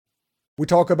We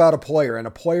talk about a player, and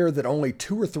a player that only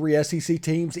 2 or 3 SEC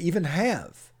teams even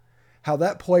have. How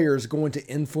that player is going to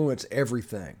influence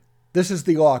everything. This is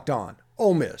the Locked On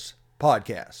Ole Miss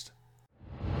podcast.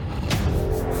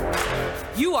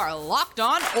 You are Locked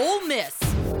On Ole Miss,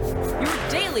 your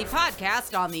daily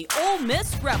podcast on the Ole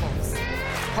Miss Rebels.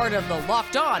 Part of the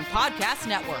Locked On Podcast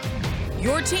Network,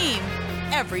 your team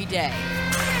every day.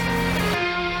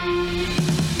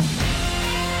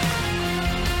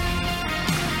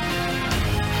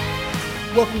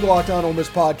 Welcome to Locked On Ole Miss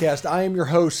podcast. I am your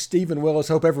host, Stephen Willis.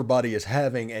 Hope everybody is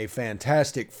having a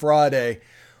fantastic Friday.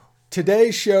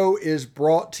 Today's show is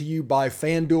brought to you by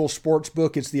FanDuel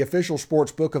Sportsbook. It's the official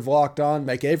sportsbook of Locked On.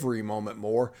 Make every moment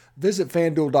more. Visit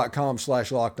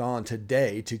FanDuel.com/LockedOn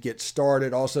today to get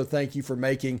started. Also, thank you for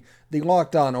making the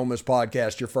Locked On Ole Miss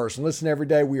podcast your first listen every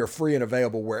day. We are free and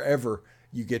available wherever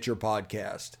you get your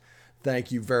podcast. Thank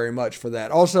you very much for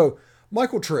that. Also,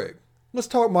 Michael Trigg. Let's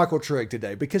talk Michael Trigg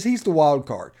today because he's the wild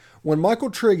card. When Michael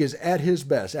Trigg is at his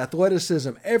best,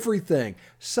 athleticism, everything,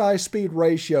 size-speed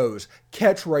ratios,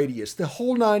 catch radius, the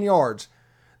whole 9 yards,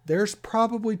 there's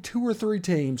probably 2 or 3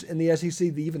 teams in the SEC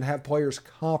that even have players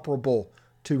comparable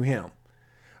to him.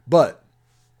 But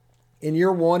in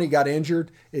year one, he got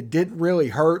injured. It didn't really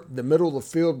hurt. The middle of the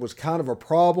field was kind of a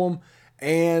problem,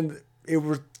 and it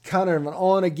was kind of an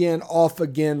on-again,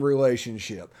 off-again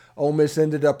relationship. Ole Miss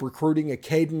ended up recruiting a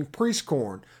Caden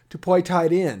Prieskorn to play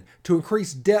tight end, to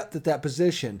increase depth at that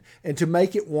position, and to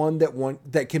make it one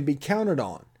that can be counted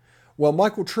on. Well,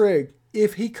 Michael Trigg,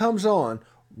 if he comes on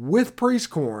with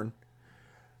Prieskorn,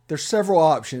 there's several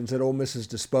options at Ole Miss's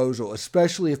disposal,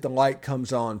 especially if the light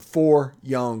comes on for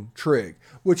young Trigg,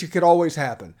 which it could always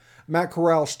happen. Matt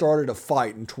Corral started a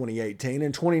fight in 2018.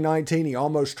 In 2019, he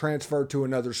almost transferred to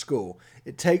another school.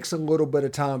 It takes a little bit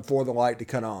of time for the light to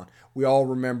come on. We all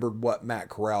remembered what Matt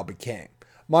Corral became.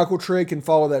 Michael Trigg can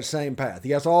follow that same path. He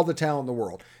has all the talent in the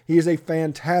world. He is a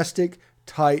fantastic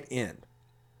tight end.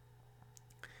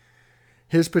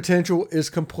 His potential is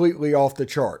completely off the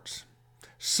charts.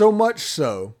 So much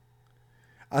so,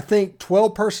 I think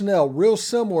 12 personnel, real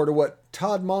similar to what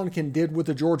Todd Monken did with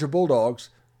the Georgia Bulldogs,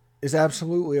 is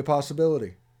absolutely a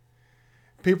possibility.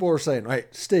 People are saying, hey,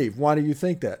 Steve, why do you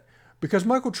think that? Because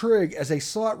Michael Trigg as a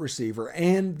slot receiver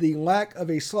and the lack of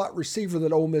a slot receiver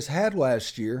that Ole Miss had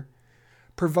last year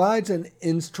provides an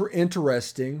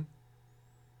interesting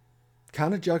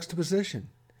kind of juxtaposition.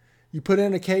 You put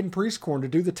in a Caden Prieskorn to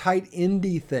do the tight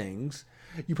endy things.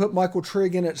 You put Michael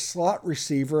Trigg in at slot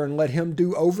receiver and let him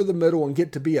do over the middle and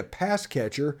get to be a pass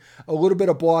catcher, a little bit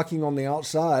of blocking on the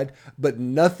outside, but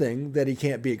nothing that he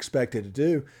can't be expected to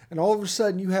do. And all of a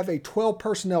sudden you have a 12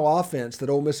 personnel offense that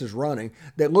Ole Miss is running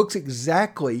that looks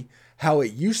exactly how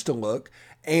it used to look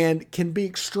and can be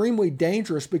extremely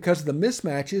dangerous because of the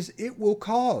mismatches it will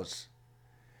cause.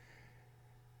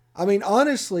 I mean,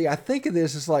 honestly, I think of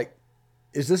this as like,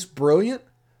 is this brilliant?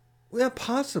 Well,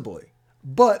 possibly.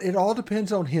 But it all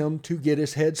depends on him to get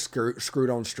his head screwed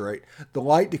on straight, the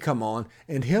light to come on,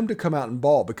 and him to come out and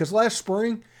ball. Because last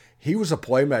spring, he was a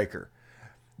playmaker.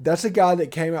 That's a guy that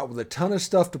came out with a ton of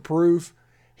stuff to prove.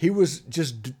 He was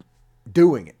just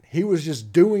doing it. He was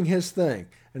just doing his thing.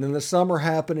 And then the summer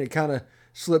happened, it kind of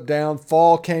slipped down.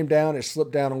 Fall came down, it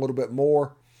slipped down a little bit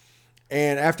more.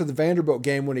 And after the Vanderbilt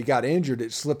game, when he got injured,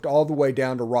 it slipped all the way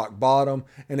down to rock bottom.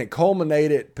 And it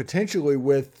culminated potentially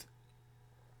with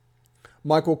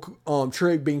Michael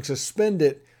Trigg being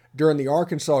suspended during the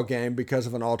Arkansas game because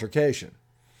of an altercation.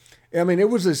 I mean, it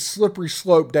was a slippery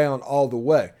slope down all the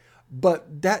way.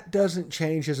 But that doesn't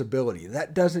change his ability.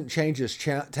 That doesn't change his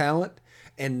talent.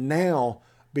 And now,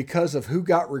 because of who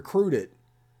got recruited,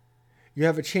 you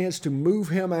have a chance to move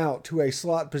him out to a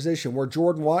slot position where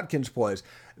Jordan Watkins plays.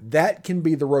 That can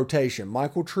be the rotation.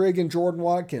 Michael Trigg and Jordan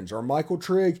Watkins, or Michael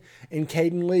Trigg and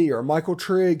Caden Lee, or Michael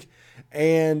Trigg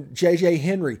and J.J.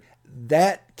 Henry.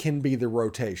 That can be the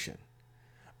rotation.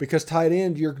 Because tight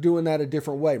end, you're doing that a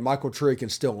different way. Michael Trigg can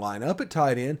still line up at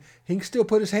tight end. He can still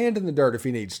put his hand in the dirt if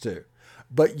he needs to.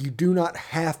 But you do not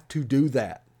have to do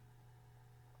that.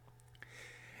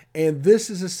 And this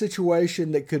is a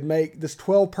situation that could make this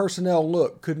 12 personnel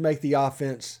look, could make the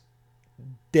offense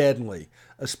deadly,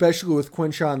 especially with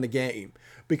Quinshon in the game.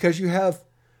 Because you have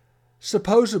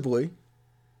supposedly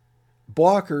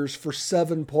blockers for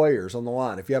 7 players on the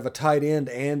line. If you have a tight end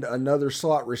and another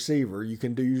slot receiver, you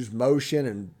can use motion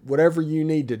and whatever you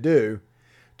need to do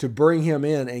to bring him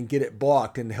in and get it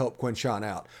blocked and help Quinshon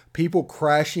out. People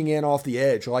crashing in off the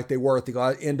edge like they were at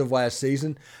the end of last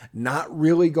season, not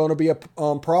really going to be a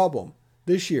problem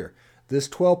this year. This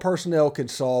 12 personnel can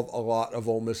solve a lot of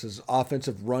Ole Miss's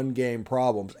offensive run game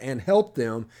problems and help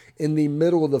them in the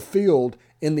middle of the field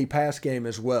in the pass game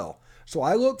as well. So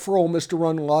I look for Ole Miss to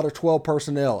run a lot of 12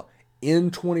 personnel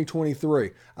in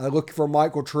 2023. I look for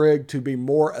Michael Trigg to be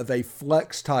more of a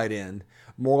flex tight end,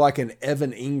 more like an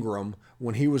Evan Ingram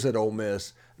when he was at Ole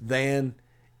Miss, than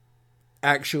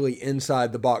actually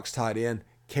inside the box tight end.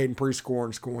 Caden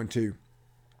Prieskorn is going to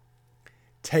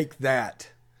take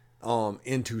that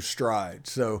into stride.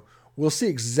 So we'll see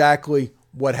exactly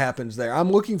what happens there.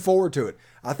 I'm looking forward to it.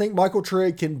 I think Michael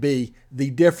Trigg can be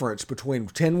the difference between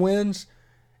 10 wins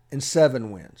and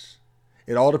 7 wins.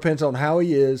 It all depends on how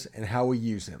he is and how we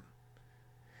use him.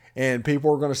 And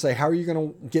people are going to say, how are you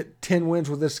going to get 10 wins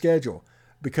with this schedule?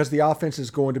 Because the offense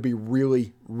is going to be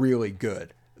really, really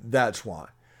good. That's why.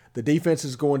 The defense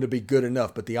is going to be good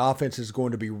enough, but the offense is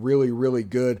going to be really, really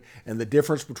good. And the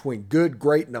difference between good,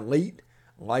 great, and elite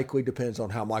likely depends on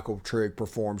how Michael Trigg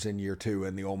performs in year 2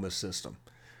 in the Ole Miss system.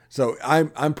 So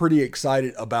I'm pretty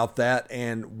excited about that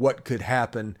and what could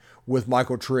happen with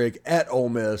Michael Trigg at Ole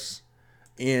Miss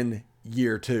in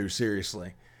year 2,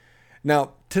 seriously.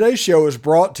 Now, today's show is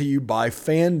brought to you by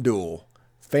FanDuel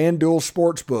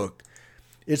Sportsbook.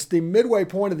 It's the midway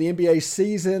point of the NBA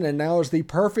season, and now is the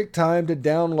perfect time to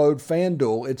download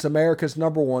FanDuel. It's America's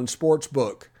 #1 sports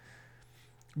book.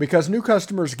 Because new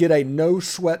customers get a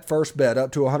no-sweat first bet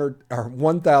up to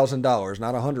 $1,000,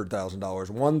 not $100,000,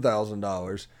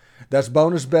 $1,000. That's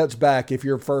bonus bets back if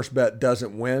your first bet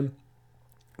doesn't win.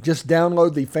 Just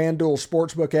download the FanDuel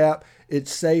Sportsbook app.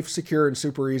 It's safe, secure, and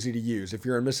super easy to use. If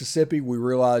you're in Mississippi, we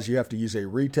realize you have to use a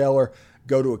retailer,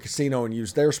 go to a casino and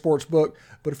use their sportsbook.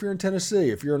 But if you're in Tennessee,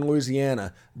 if you're in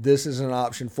Louisiana, this is an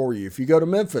option for you. If you go to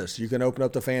Memphis, you can open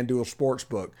up the FanDuel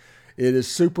Sportsbook. It is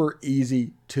super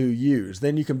easy to use.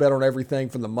 Then you can bet on everything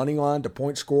from the money line to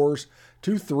point scores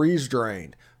to threes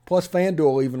drained. Plus,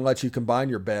 FanDuel even lets you combine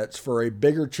your bets for a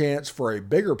bigger chance for a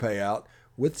bigger payout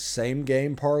with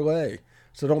same-game parlay.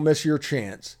 So don't miss your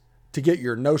chance to get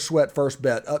your no-sweat first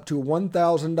bet up to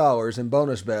 $1,000 in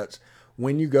bonus bets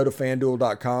when you go to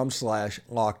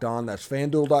FanDuel.com/lockedon. That's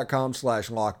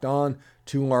FanDuel.com/lockedon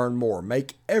to learn more.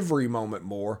 Make every moment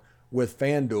more with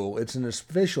FanDuel. It's an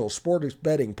official sports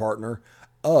betting partner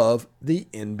of the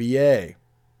NBA.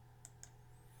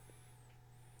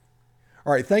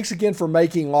 All right, thanks again for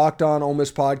making Locked On Ole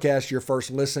Miss Podcast your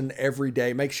first listen every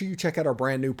day. Make sure you check out our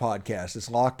brand new podcast. It's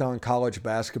Locked On College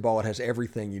Basketball. It has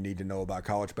everything you need to know about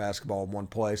college basketball in one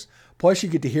place. Plus, you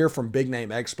get to hear from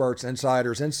big-name experts,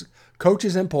 insiders, and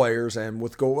coaches and players. And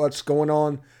with what's going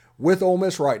on with Ole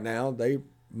Miss right now, they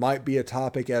might be a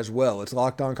topic as well. It's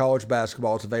Locked On College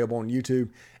Basketball. It's available on YouTube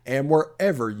and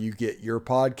wherever you get your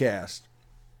podcast.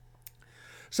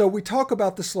 So we talk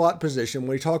about the slot position.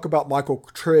 We talk about Michael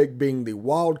Trigg being the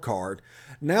wild card.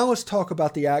 Now let's talk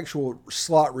about the actual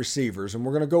slot receivers. And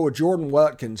we're going to go with Jordan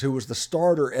Watkins, who was the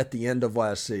starter at the end of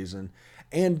last season,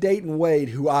 and Dayton Wade,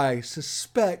 who I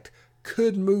suspect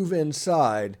could move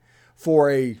inside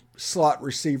for a slot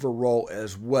receiver role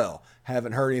as well.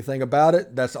 Haven't heard anything about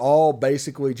it. That's all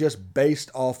basically just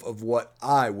based off of what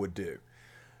I would do.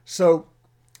 So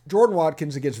Jordan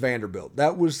Watkins against Vanderbilt.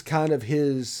 That was kind of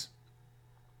his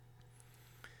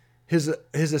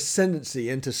ascendancy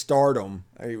into stardom,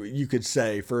 you could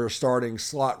say, for a starting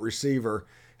slot receiver.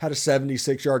 Had a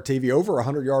 76-yard TV, over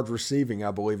 100 yards receiving,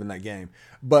 I believe, in that game.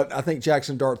 But I think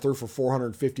Jackson Dart threw for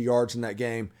 450 yards in that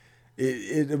game.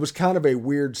 It was kind of a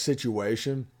weird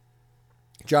situation.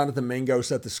 Jonathan Mingo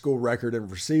set the school record in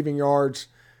receiving yards.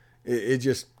 It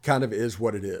just kind of is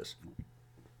what it is.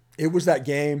 It was that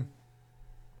game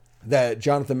that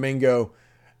Jonathan Mingo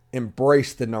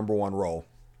embraced the #1 role.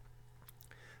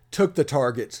 Took the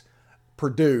targets,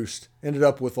 produced, ended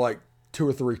up with like 2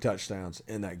 or 3 touchdowns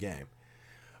in that game.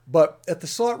 But at the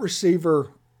slot receiver,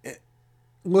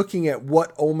 looking at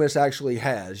what Ole Miss actually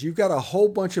has, you've got a whole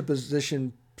bunch of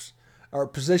position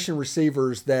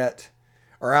receivers that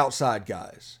are outside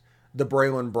guys. The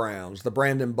Braylon Browns, the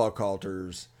Brandon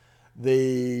Buckhalters,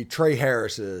 the Trey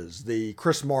Harrises, the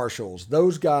Chris Marshalls.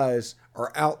 Those guys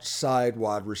are outside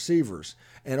wide receivers.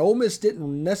 And Ole Miss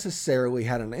didn't necessarily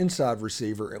have an inside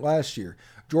receiver last year.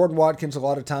 Jordan Watkins a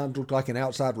lot of times looked like an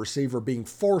outside receiver being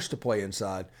forced to play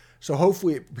inside. So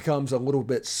hopefully it becomes a little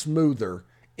bit smoother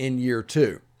in year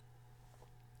 2.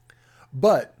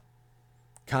 But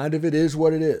kind of it is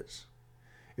what it is.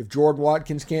 If Jordan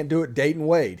Watkins can't do it, Dayton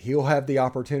Wade, he'll have the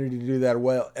opportunity to do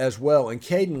that as well. And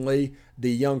Caden Lee, the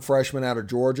young freshman out of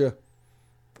Georgia,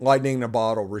 lightning in a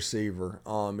bottle receiver.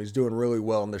 He's doing really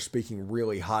well, and they're speaking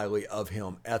really highly of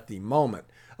him at the moment.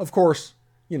 Of course,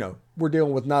 we're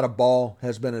dealing with not a ball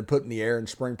has been put in the air in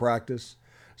spring practice,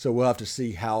 so we'll have to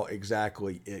see how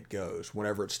exactly it goes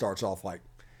whenever it starts off, like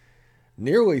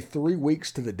nearly 3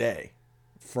 weeks to the day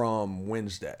from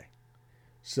Wednesday.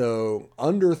 So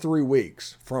under 3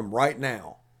 weeks from right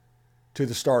now to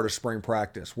the start of spring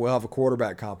practice, we'll have a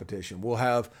quarterback competition. We'll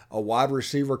have a wide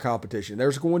receiver competition.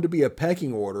 There's going to be a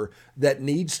pecking order that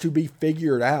needs to be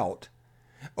figured out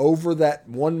over that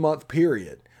 1 month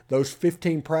period. Those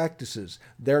 15 practices,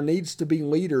 there needs to be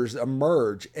leaders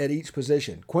emerge at each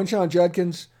position. Quinshon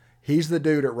Judkins, he's the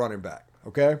dude at running back,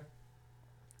 okay?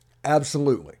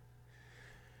 Absolutely.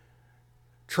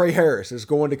 Trey Harris is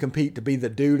going to compete to be the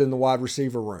dude in the wide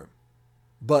receiver room.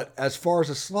 But as far as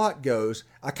a slot goes,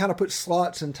 I kind of put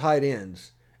slots and tight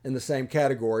ends in the same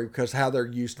category because how they're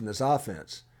used in this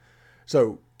offense.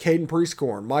 So Caden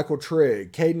Prieskorn, Michael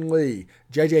Trigg, Caden Lee,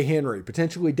 J.J. Henry,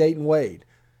 potentially Dayton Wade.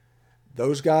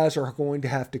 Those guys are going to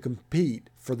have to compete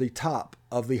for the top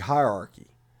of the hierarchy.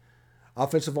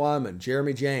 Offensive lineman,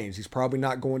 Jeremy James, he's probably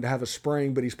not going to have a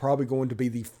spring, but he's probably going to be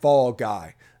the fall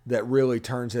guy that really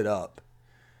turns it up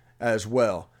as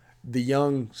well. The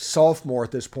young sophomore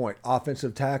at this point,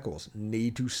 offensive tackles,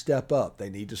 need to step up. They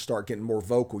need to start getting more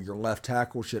vocal. Your left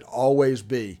tackle should always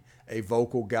be a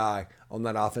vocal guy on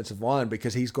that offensive line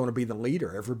because he's going to be the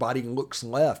leader. Everybody looks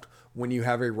left when you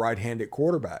have a right-handed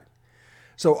quarterback.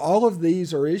 So all of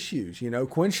these are issues.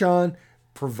 Quinshon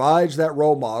provides that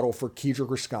role model for Kedrick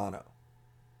Riscano.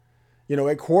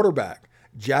 At quarterback,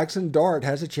 Jackson Dart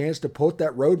has a chance to put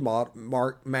that road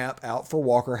map out for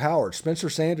Walker Howard. Spencer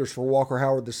Sanders for Walker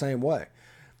Howard the same way.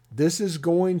 This is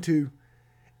going to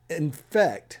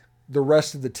infect the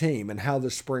rest of the team and how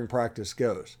the spring practice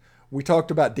goes. We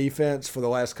talked about defense for the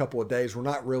last couple of days. We're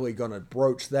not really going to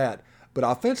broach that. But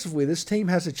offensively, this team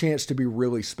has a chance to be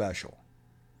really special.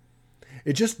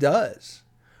 It just does.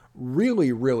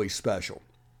 Really, really special.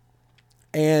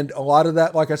 And a lot of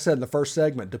that, like I said in the first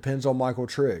segment, depends on Michael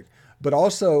Trigg. But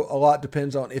also a lot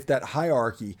depends on if that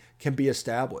hierarchy can be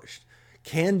established.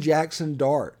 Can Jackson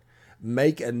Dart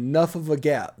make enough of a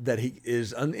gap that he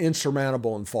is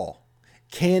insurmountable in fall?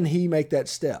 Can he make that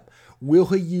step? Will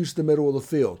he use the middle of the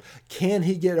field? Can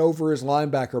he get over his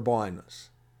linebacker blindness?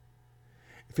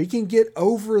 If he can get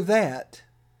over that,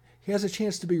 he has a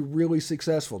chance to be really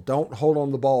successful. Don't hold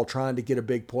on the ball trying to get a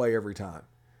big play every time.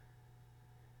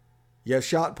 You have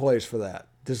shot plays for that,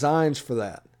 designs for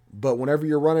that. But whenever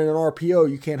you're running an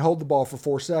RPO, you can't hold the ball for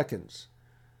 4 seconds.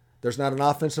 There's not an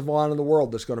offensive line in the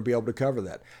world that's going to be able to cover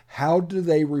that. How do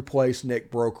they replace Nick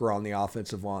Broker on the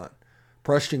offensive line?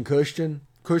 Preston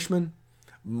Cushman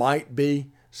might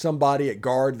be somebody at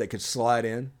guard that could slide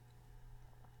in.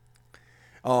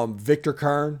 Victor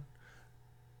Kern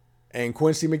and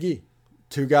Quincy McGee,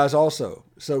 2 guys also.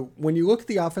 So when you look at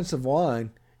the offensive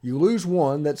line, you lose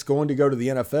one that's going to go to the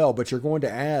NFL, but you're going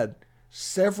to add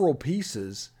several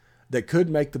pieces that could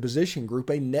make the position group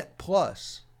a net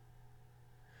plus.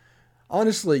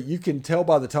 Honestly, you can tell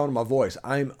by the tone of my voice,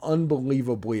 I'm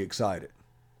unbelievably excited.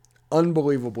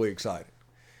 Unbelievably excited.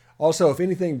 Also, if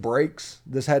anything breaks,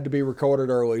 this had to be recorded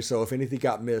early, so if anything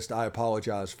got missed, I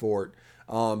apologize for it.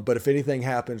 But if anything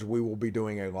happens, we will be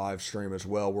doing a live stream as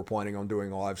well. We're planning on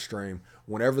doing a live stream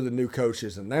whenever the new coach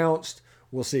is announced.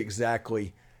 We'll see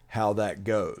exactly how that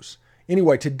goes.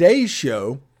 Anyway, today's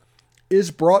show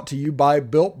is brought to you by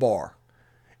Built Bar.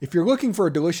 If you're looking for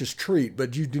a delicious treat,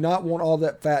 but you do not want all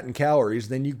that fat and calories,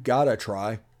 then you gotta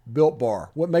try Built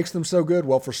Bar. What makes them so good?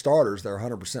 Well, for starters, they're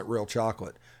 100% real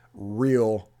chocolate.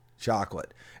 Real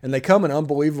chocolate. And they come in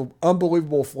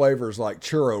unbelievable flavors like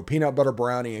churro, peanut butter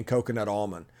brownie, and coconut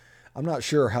almond. I'm not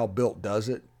sure how Built does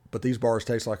it, but these bars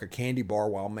taste like a candy bar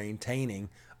while maintaining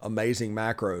amazing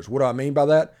macros. What do I mean by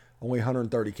that? Only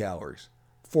 130 calories,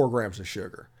 4 grams of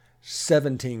sugar,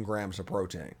 17 grams of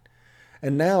protein.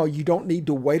 And now you don't need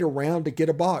to wait around to get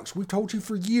a box. We've told you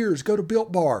for years, go to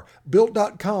Built Bar,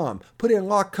 built.com, put in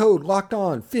code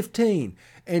LOCKEDON15,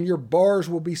 and your bars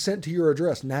will be sent to your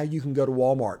address. Now you can go to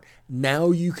Walmart.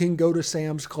 Now you can go to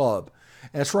Sam's Club.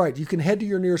 That's right. You can head to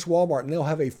your nearest Walmart and they'll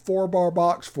have a 4-bar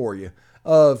box for you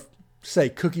of, say,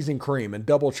 cookies and cream and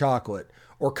double chocolate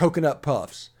or coconut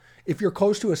puffs. If you're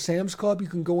close to a Sam's Club, you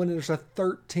can go in and there's a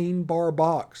 13-bar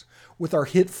box with our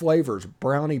hit flavors,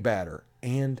 brownie batter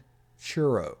and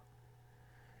churro.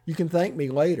 You can thank me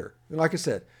later. And like I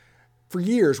said, for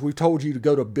years, we've told you to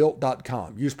go to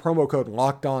Built.com. Use promo code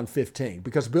LOCKEDON15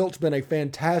 because Built's been a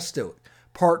fantastic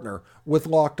partner with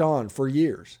Locked On for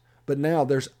years. But now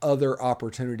there's other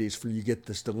opportunities for you to get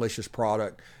this delicious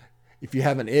product. If you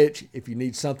have an itch, if you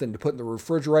need something to put in the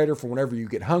refrigerator for whenever you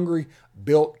get hungry,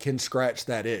 Built can scratch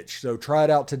that itch. So try it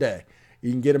out today.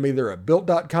 You can get them either at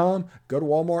Built.com, go to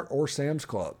Walmart, or Sam's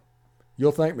Club.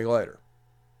 You'll thank me later.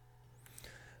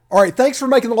 All right, thanks for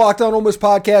making the Locked On Ole Miss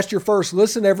podcast your first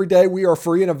listen every day. We are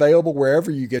free and available wherever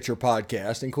you get your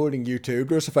podcast, including YouTube.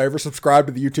 Do us a favor, subscribe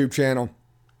to the YouTube channel.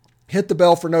 Hit the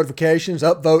bell for notifications,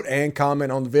 upvote, and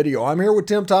comment on the video. I'm here with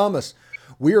Tim Thomas.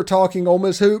 We are talking Ole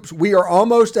Miss hoops. We are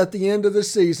almost at the end of the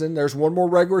season. There's one more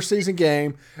regular season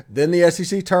game, then the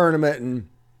SEC tournament, and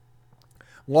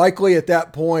likely at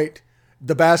that point,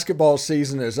 the basketball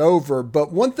season is over.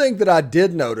 But one thing that I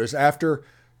did notice after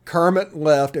Kermit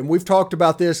left, and we've talked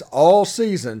about this all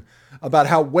season, about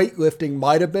how weightlifting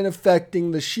might have been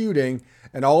affecting the shooting,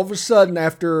 and all of a sudden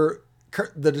after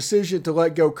the decision to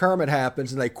let go Kermit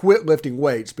happens and they quit lifting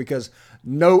weights because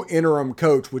no interim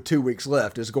coach with 2 weeks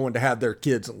left is going to have their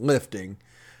kids lifting.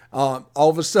 All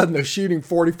of a sudden they're shooting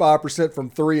 45% from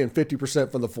three and 50%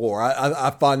 from the floor.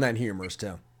 I find that humorous,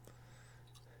 Tim.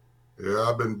 Yeah,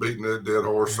 I've been beating that dead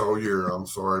horse all year. I'm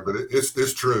sorry, but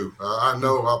it's true. I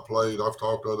know I've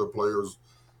talked to other players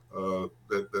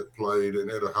that played and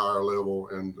at a higher level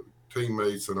and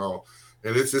teammates and all.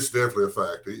 And it's definitely a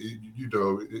fact.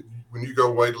 When you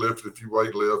go weightlift, if you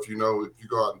weightlift, if you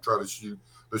go out and try to shoot,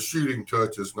 the shooting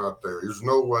touch is not there. There's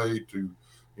no way to,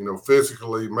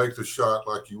 physically make the shot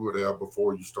like you would have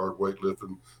before you start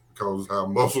weightlifting because of how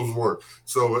muscles work.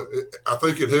 So I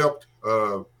think it helped.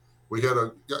 I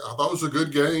thought it was a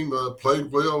good game.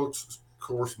 Played well. Of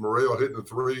course, Morrell hitting the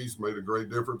threes made a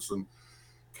great difference and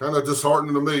kind of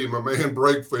disheartening to me. My man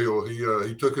Brakefield,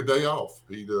 he took a day off.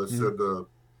 He said,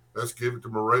 let's give it to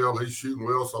Morrell. He's shooting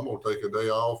well, so I'm going to take a day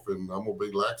off, and I'm going to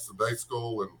be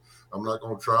lackadaisical, and I'm not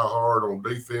going to try hard on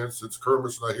defense. Since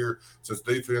Kermit's not here, since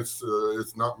defense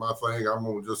it's not my thing, I'm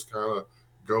going to just kind of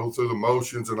go through the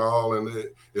motions and all. And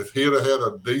if he'd have had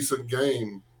a decent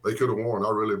game, they could have won.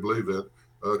 I really believe that.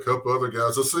 A couple other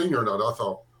guys, a senior night, I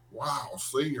thought, wow,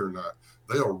 senior night.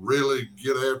 They'll really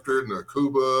get after it, and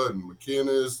Akuba and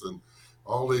McInnes and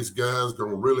all these guys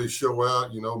going to really show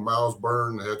out. Miles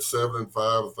Byrne had 7 and 5.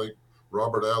 I think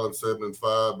Robert Allen 7 and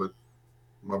 5, but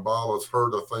Mabala is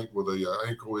hurt, I think, with a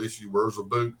ankle issue. Wears a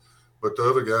boot. But the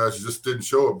other guys just didn't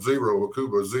show up. 0.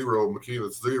 Akuba 0.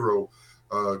 McInnes 0.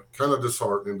 Kind of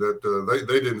disheartening that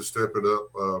they didn't step it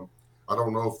up. I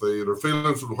don't know if their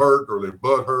feelings were hurt or their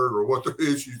butt hurt or what their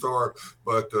issues are,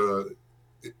 but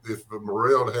if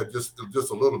Morrell had just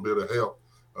a little bit of help,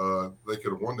 they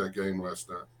could have won that game last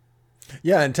night.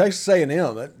 Yeah, and Texas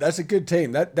A&M, that's a good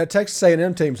team. That Texas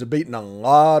A&M team's beaten a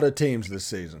lot of teams this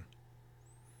season.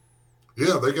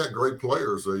 Yeah, they got great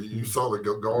players. You saw the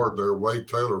guard there, Wade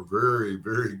Taylor, very,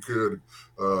 very good.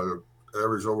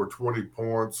 Averaged over 20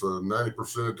 points,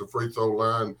 90% at the free throw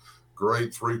line.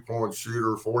 Great three-point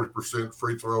shooter, 40%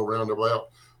 free throw roundabout.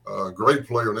 Great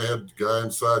player. And they had a guy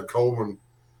inside Coleman.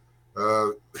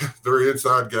 Their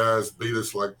inside guys beat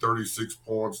us like 36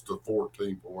 points to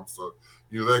 14 points. So,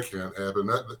 that can't happen.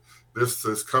 This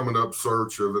is coming up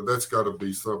search of it. That's got to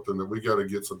be something that we got to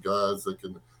get some guys that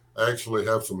can actually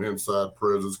have some inside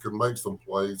presence, can make some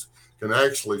plays, can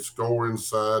actually score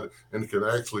inside, and can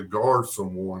actually guard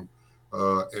someone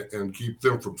and keep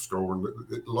them from scoring.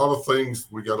 A lot of things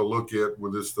we got to look at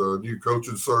with this new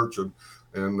coaching search,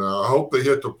 and I hope they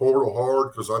hit the portal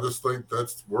hard because I just think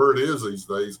that's where it is these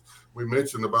days. We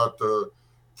mentioned about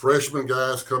freshman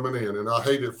guys coming in, and I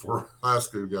hate it for high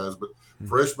school guys, but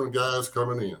freshman guys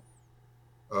coming in.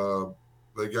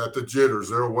 They got the jitters.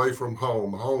 They're away from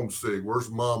home, homesick. Where's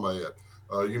mama at?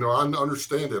 I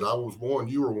understand it. I was one.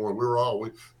 You were one. We were all.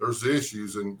 There's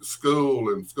issues in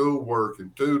school and schoolwork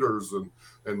and tutors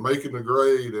and making the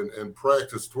grade and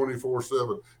practice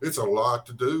 24/7. It's a lot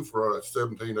to do for a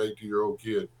 17, 18-year-old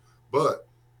kid. But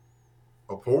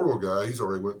a portal guy, he's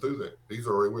already went through that. He's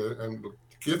already went. And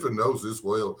Kiffin knows this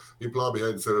well. He probably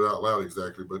hadn't said it out loud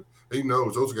exactly, but he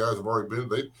knows those guys have already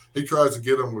been. He tries to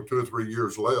get them with 2 or 3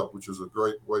 years left, which is a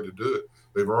great way to do it.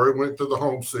 They've already went through the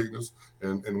homesickness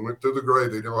and went through the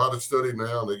grade. They know how to study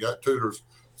now. They got tutors.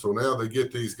 So now they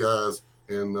get these guys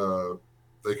and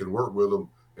they can work with them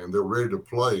and they're ready to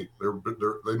play.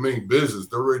 They mean business.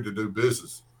 They're ready to do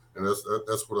business. And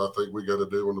that's what I think we got to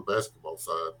do on the basketball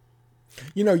side.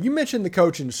 You mentioned the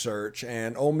coaching search,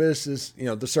 and Ole Miss is,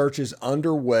 the search is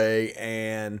underway.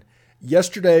 And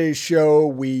yesterday's show,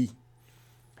 we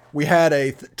had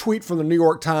a tweet from the New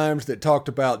York Times that talked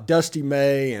about Dusty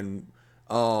May and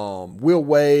Will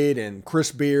Wade and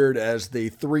Chris Beard as the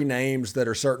 3 names that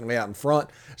are certainly out in front.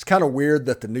 It's kind of weird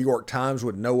that the New York Times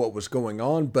would know what was going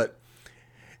on, but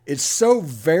it's so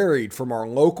varied from our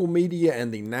local media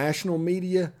and the national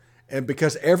media. And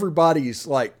because everybody's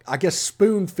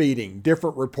spoon feeding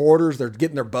different reporters, they're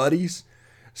getting their buddies.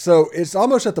 So it's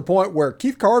almost at the point where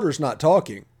Keith Carter's not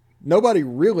talking. Nobody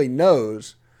really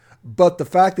knows. But the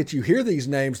fact that you hear these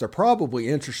names, they're probably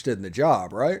interested in the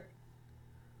job, right?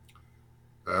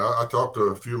 I talked to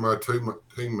a few of my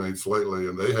teammates lately,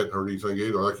 and they hadn't heard anything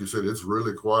either. Like you said, it's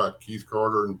really quiet. Keith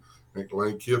Carter and And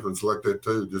Lane Kiffin's like that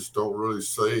too. Just don't really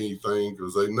say anything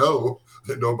because they know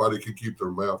that nobody can keep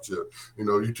their mouth shut.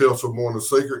 You tell someone a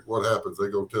secret, what happens? They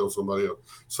go tell somebody else.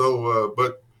 So,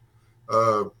 but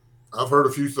I've heard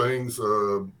a few things.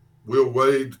 Will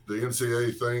Wade, the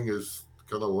NCAA thing is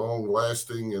kind of long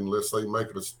lasting unless they make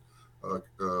it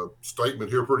a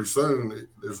statement here pretty soon.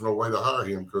 There's no way to hire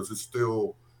him because it's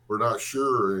still, we're not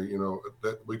sure,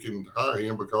 that we can hire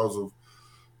him because of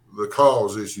the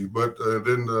cause issue. But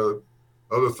then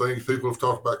other things, people have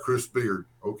talked about Chris Beard.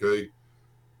 Okay.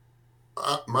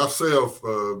 Myself,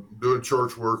 doing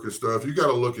church work and stuff, you got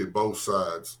to look at both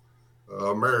sides.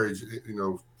 Marriage,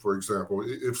 for example,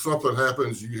 if something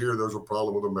happens, you hear there's a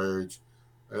problem with a marriage,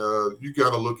 you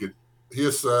got to look at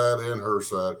his side and her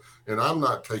side. And I'm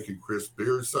not taking Chris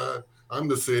Beard's side. I'm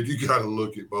just saying you got to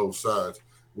look at both sides.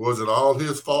 Was it all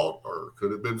his fault, or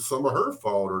could it have been some of her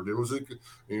fault, or was it,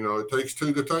 it takes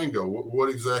two to tango? What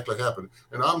exactly happened?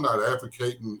 And I'm not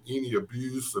advocating any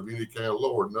abuse of any kind,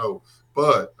 Lord, no.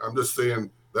 But I'm just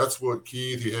saying that's what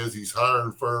Keith, he has these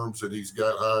hiring firms that he's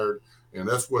got hired, and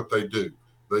that's what they do.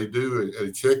 They do,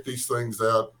 they check these things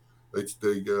out. They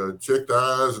check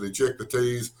the I's and they check the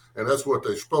T's, and that's what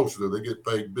they're supposed to do. They get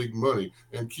paid big money,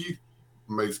 and Keith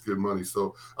makes good money.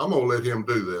 So I'm going to let him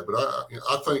do that. But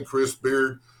I think Chris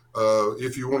Beard,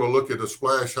 if you want to look at the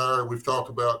splash hire we've talked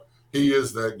about, he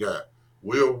is that guy.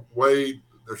 Will Wade,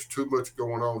 there's too much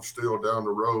going on still down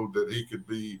the road that he could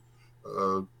be,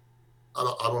 I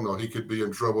don't know, he could be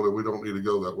in trouble that we don't need to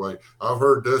go that way. I've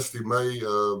heard Dusty May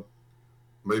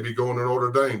maybe going to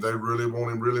Notre Dame. They really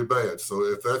want him really bad. So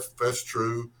if that's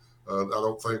true, I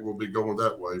don't think we'll be going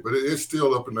that way. But it's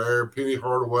still up in the air. Penny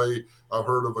Hardaway, I've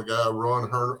heard of a guy, Ron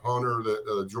Hunter,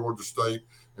 that Georgia State,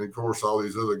 and of course all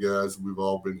these other guys that we've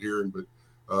all been hearing. But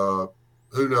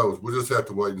who knows? We'll just have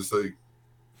to wait and see.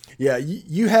 Yeah,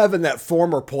 you having that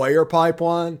former player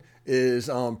pipeline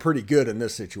is pretty good in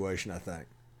this situation, I think.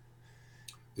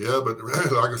 Yeah, but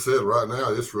like I said, right now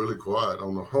it's really quiet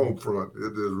on the home front.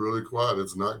 It is really quiet.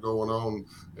 It's not going on,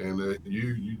 and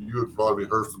you would probably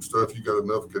heard some stuff. You got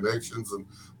enough connections, and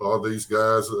a lot of these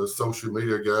guys, social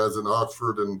media guys in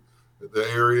Oxford and the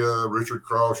area. Richard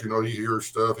Cross, he hears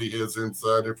stuff. He has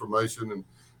inside information, and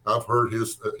I've heard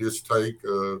his take.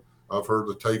 I've heard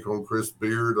the take on Chris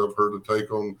Beard. I've heard the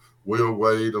take on Will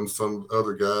Wade and some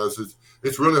other guys.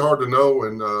 It's really hard to know,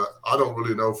 and I don't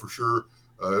really know for sure.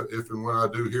 If and when I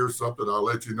do hear something, I'll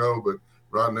let you know. But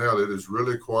right now, it is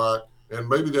really quiet, and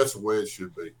maybe that's the way it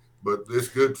should be. But it's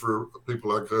good for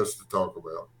people like us to talk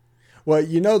about. Well,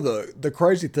 the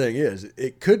crazy thing is,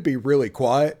 it could be really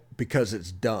quiet because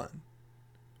it's done,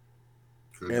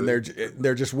 and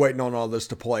they're just waiting on all this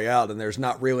to play out, and there's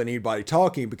not really anybody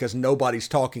talking because nobody's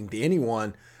talking to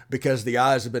anyone because the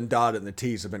I's have been dotted and the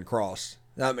T's have been crossed.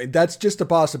 I mean, that's just a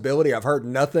possibility. I've heard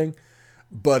nothing.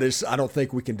 But I don't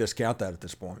think we can discount that at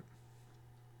this point.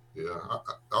 Yeah,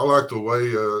 I like the way,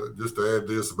 just to add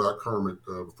this about Kermit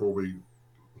before we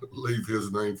leave his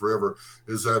name forever,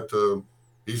 is that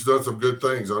he's done some good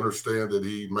things. I understand that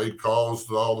he made calls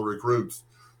to all the recruits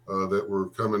that were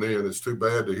coming in. It's too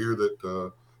bad to hear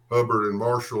that Hubbard and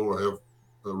Marshall have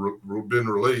been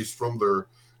released from their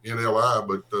NLI,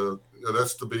 but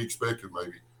that's to be expected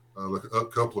maybe. A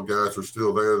couple of guys are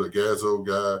still there, the Gazzo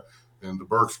guy and the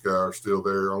Burks guy are still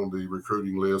there on the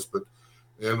recruiting list.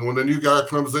 And when the new guy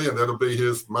comes in, that'll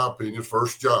be my opinion,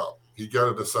 first job. He got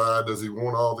to decide, does he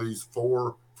want all these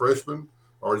 4 freshmen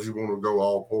or does he want to go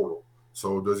all portal?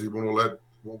 So does he want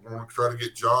to try to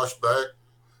get Josh back?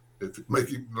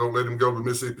 Don't let him go to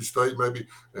Mississippi State maybe,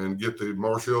 and get the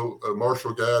Marshall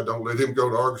guy. Don't let him go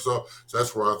to Arkansas. So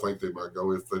that's where I think they might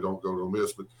go if they don't go to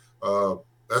Miss. But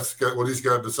that's what he's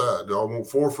got to decide. Do I want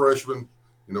 4 freshmen?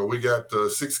 We got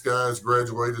 6 guys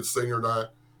graduated senior night.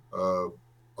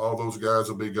 All those guys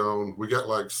will be gone. We got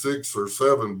like 6 or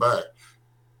 7 back.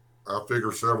 I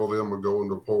figure several of them will go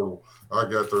into the portal. I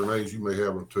got their names. You may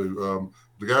have them too.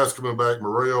 The guys coming back,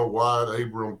 Morrell, White,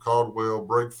 Abram, Caldwell,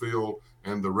 Brakefield,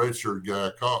 and the redshirt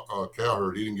guy,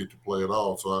 Cowherd. He didn't get to play at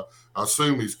all. So I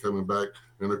assume he's coming back.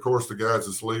 And, of course, the guys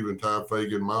that's leaving, Ty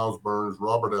Fagan, Miles Burns,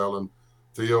 Robert Allen,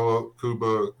 Theo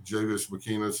Kuba, Javis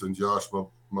McKinnis, and Josh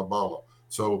Mabala.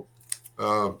 So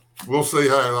we'll see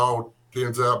how it all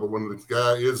pans out. But when the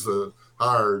guy is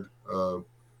hired, he'll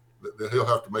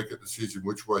have to make a decision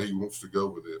which way he wants to go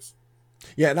with this.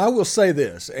 Yeah, and I will say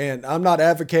this, and I'm not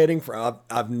advocating for –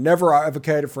 I've never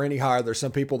advocated for any hire. There's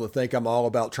some people that think I'm all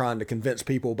about trying to convince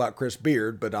people about Chris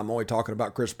Beard, but I'm only talking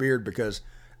about Chris Beard because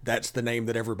that's the name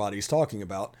that everybody's talking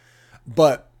about.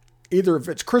 But either if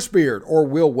it's Chris Beard or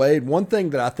Will Wade, one thing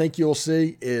that I think you'll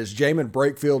see is Jamin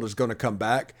Brakefield is going to come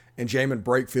back and Jamin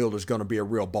Brakefield is going to be a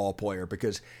real ball player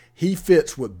because he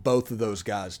fits what both of those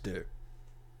guys do.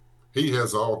 He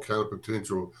has all kind of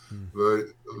potential.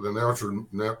 The announcer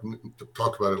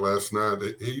talked about it last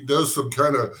night. He does some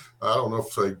kind of, I don't know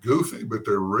if say goofy, but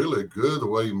they're really good the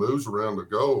way he moves around the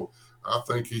goal. I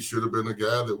think he should have been the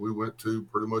guy that we went to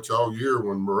pretty much all year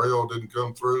when Morrell didn't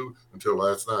come through until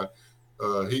last night.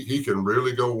 He can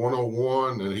really go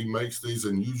one-on-one, and he makes these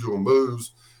unusual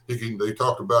moves. They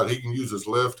talked about he can use his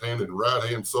left hand and right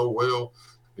hand so well.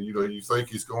 And, you think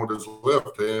he's going to his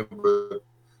left hand,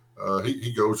 but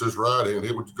he goes his right hand.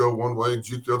 He would go one way and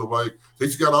shoot the other way.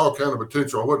 He's got all kind of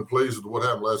potential. I wasn't pleased with what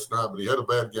happened last night, but he had a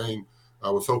bad game. I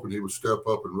was hoping he would step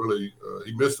up and really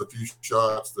he missed a few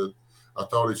shots that I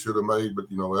thought he should have made, but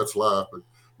that's life. But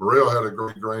Morrell had a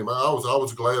great game. I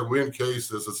was glad. Win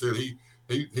Case, as I said,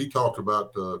 he talked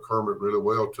about Kermit really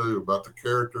well too, about the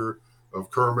character of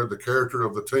Kermit, the character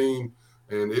of the team,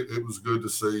 and it was good to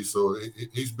see. So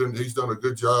he's done a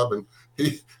good job, and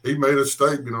he made a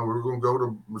statement. We're going to go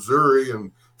to Missouri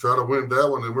and try to win that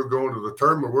one, and we're going to the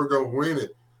tournament. We're going to win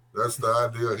it. That's the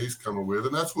idea he's coming with,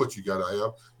 and that's what you got to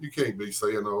have. You can't be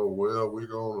saying, "Oh well, we're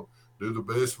going to do the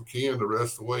best we can the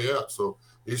rest of the way out." So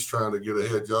he's trying to get a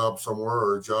head job somewhere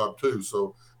or a job too.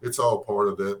 So it's all part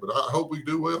of that. But I hope we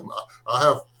do well. I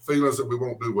have feelings that we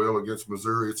won't do well against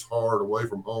Missouri. It's hard away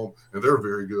from home, and they're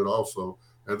very good also.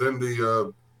 And then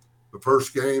the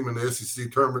first game in the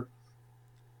SEC tournament,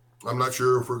 I'm not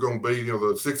sure if we're going to be,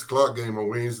 the 6 o'clock game on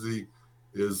Wednesday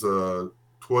is 12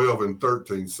 and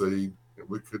 13 seed.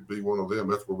 We could be one of them.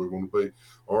 That's where we want to be.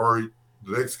 Or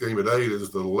the next game at 8 is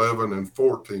the 11 and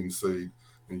 14 seed.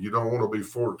 And you don't want to be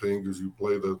 14 because you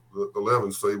play the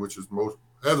 11 seed, which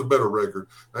has a better record.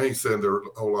 I ain't saying they're a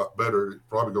whole lot better. It's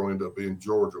probably going to end up being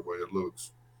Georgia the way it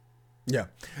looks. Yeah.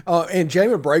 And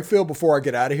Jamin Brakefield, before I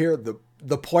get out of here,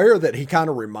 the player that he kind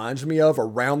of reminds me of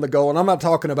around the goal, and I'm not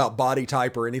talking about body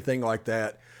type or anything like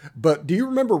that, but do you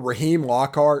remember Raheem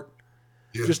Lockhart?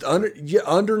 Yeah. Just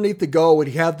underneath the goal, would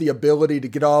he have the ability to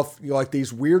get off like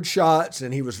these weird shots,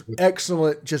 and he was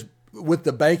excellent just with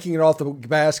the banking it off the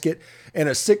basket, and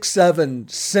a 6'7"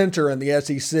 center in the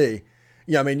SEC.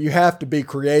 Yeah, I mean, you have to be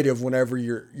creative whenever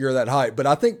you're that height. But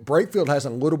I think Brakefield has a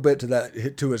little bit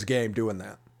to his game doing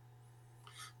that.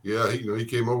 Yeah, he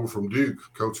came over from Duke.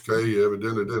 Coach K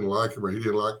evidently didn't like him, or he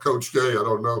didn't like Coach K. I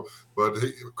don't know. But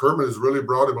Kermit has really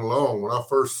brought him along. When I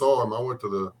first saw him, I went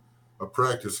to a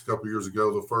practice a couple years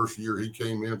ago, the first year he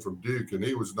came in from Duke, and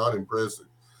he was not impressive.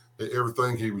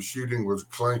 Everything he was shooting was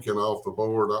clanking off the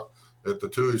board at the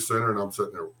Toohey Center, and I'm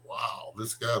sitting there, wow,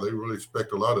 this guy, they really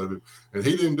expect a lot of him. And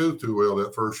he didn't do too well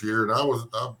that first year, and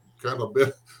I kind of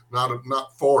been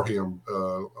not for him,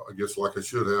 I guess, like I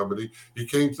should have. But he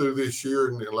came through this year,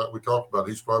 and like we talked about,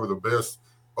 he's probably the best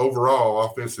overall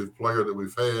offensive player that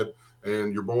we've had.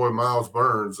 And your boy Miles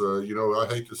Burns, I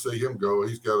hate to see him go.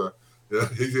 He's got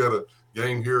a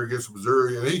game here against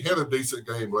Missouri, and he had a decent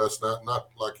game last night, not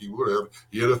like he would have.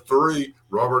 He hit a 3.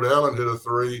 Robert Allen hit a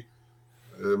 3.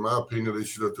 In my opinion, they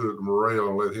should have threw it to Morrell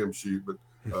and let him shoot, but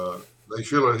they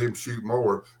should let him shoot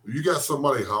more. If you got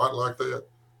somebody hot like that,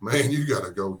 man, you got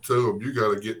to go to them. You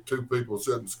got to get 2 people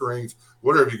setting screens,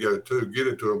 whatever you got to do, get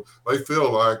it to them. They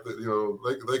feel like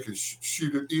that, they can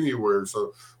shoot it anywhere.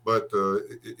 So, but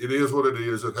it is what it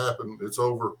is. It happened. It's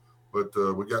over. But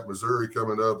we got Missouri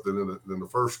coming up, then the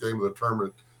first game of the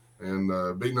tournament,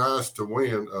 and be nice to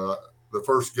win the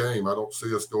first game. I don't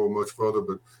see us going much further,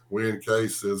 but Win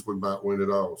Case says we might win it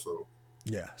all. So,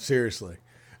 yeah, seriously.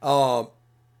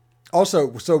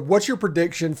 Also, so what's your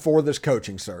prediction for this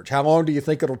coaching search? How long do you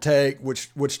think it'll take?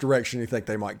 Which direction do you think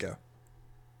they might go?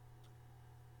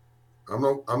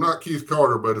 I'm not Keith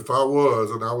Carter, but if I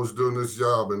was and I was doing this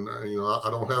job, and I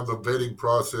don't have the vetting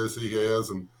process he has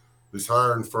and this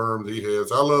hiring firm that he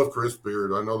has. I love Chris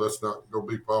Beard. I know that's not going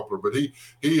to be popular, but he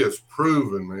has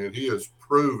proven, man. He has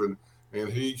proven, and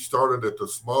he started at the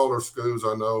smaller schools.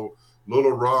 I know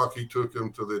Little Rock. He took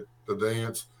him to the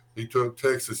dance. He took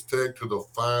Texas Tech to the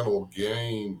final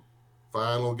game,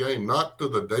 not to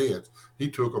the dance. He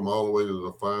took them all the way to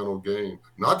the final game,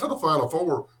 not to the Final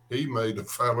Four. He made the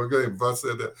final game, if I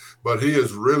said that. But he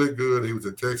is really good. He was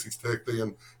at Texas Tech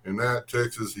then, and now at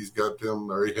Texas, he had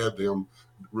them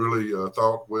really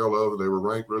thought well of. They were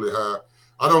ranked really high.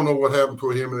 I don't know what happened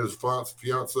to him and his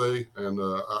fiance, and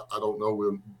I don't know.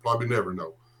 We'll probably never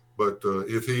know. But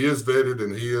if he is vetted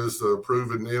and he is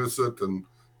proven innocent and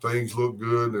things look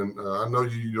good, and I know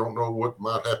you don't know what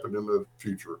might happen in the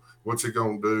future. What's he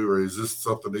going to do, or is this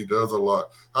something he does a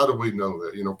lot? How do we know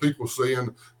that? People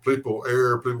sin, people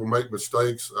err, people make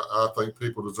mistakes. I think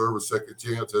people deserve a second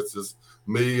chance. That's just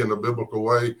me in a biblical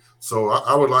way. So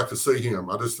I would like to see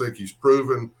him. I just think he's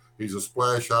proven. He's a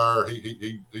splash hire.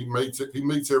 He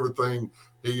meets everything.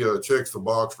 He checks the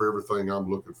box for everything I'm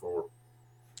looking for.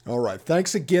 All right.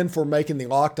 Thanks again for making the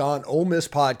Locked On Ole Miss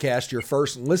podcast your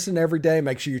first listen every day.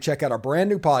 Make sure you check out our brand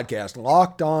new podcast,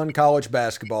 Locked On College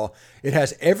Basketball. It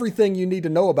has everything you need to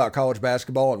know about college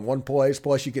basketball in one place.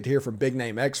 Plus, you get to hear from big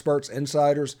name experts,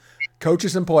 insiders,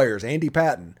 coaches, and players. Andy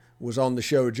Patton was on the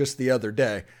show just the other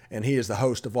day, and he is the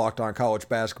host of Locked On College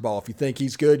Basketball. If you think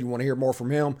he's good, you want to hear more from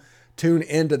him, tune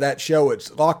into that show.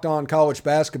 It's Locked On College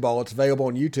Basketball. It's available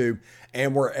on YouTube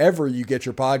and wherever you get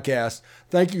your podcasts.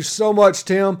 Thank you so much,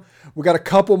 Tim. We got a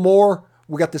couple more.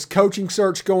 We got this coaching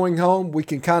search going home. We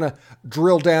can kind of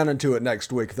drill down into it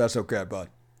next week, if that's okay, bud.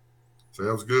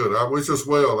 Sounds good. I wish us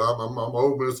well. I'm an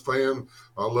Ole Miss fan.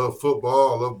 I love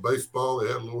football. I love baseball. They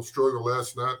had a little struggle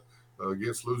last night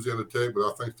against Louisiana Tech, but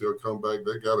I think they'll come back.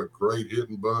 They got a great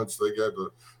hitting bunch.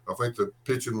 I think the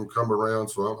pitching will come around,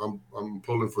 so I'm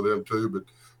pulling for them too.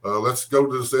 But let's go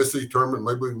to this SEC tournament.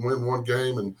 Maybe we can win one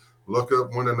game and look up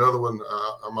and win another one.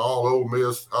 I'm all Ole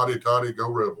Miss. Hotty toddy, go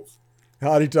Rebels.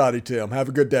 Hotty toddy, Tim. Have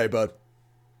a good day, bud.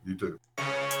 You too.